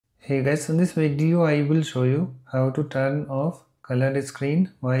Hey guys, in this video I will show you how to turn off colored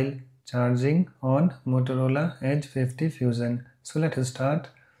screen while charging on Motorola Edge 50 Fusion. So let's start.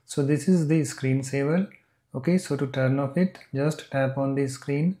 So this is the screensaver. Okay, so to turn off it, just tap on the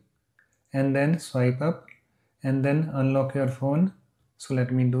screen and then swipe up and then unlock your phone. So let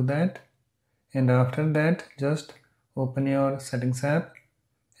me do that. And after that, just open your settings app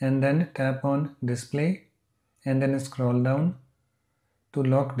and then tap on display and then scroll down to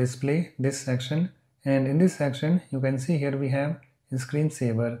lock display this section, and in this section you can see here we have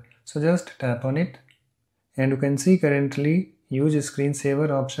screensaver. So just tap on it and you can see currently use screensaver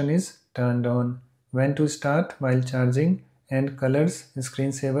option is turned on. When to start while charging and colors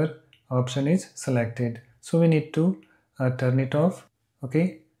screensaver option is selected. So we need to turn it off.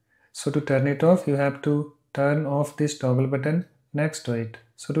 Okay, so to turn it off you have to turn off this toggle button next to it.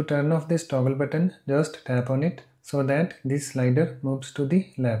 So to turn off this toggle button, just tap on it so that this slider moves to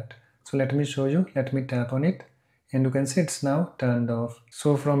the left. So let me show you. Let me tap on it and you can see it's now turned off.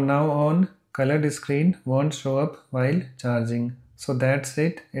 So from now on colored screen won't show up while charging. So that's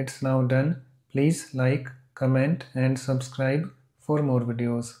it. It's now done. Please like, comment and subscribe for more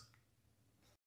videos.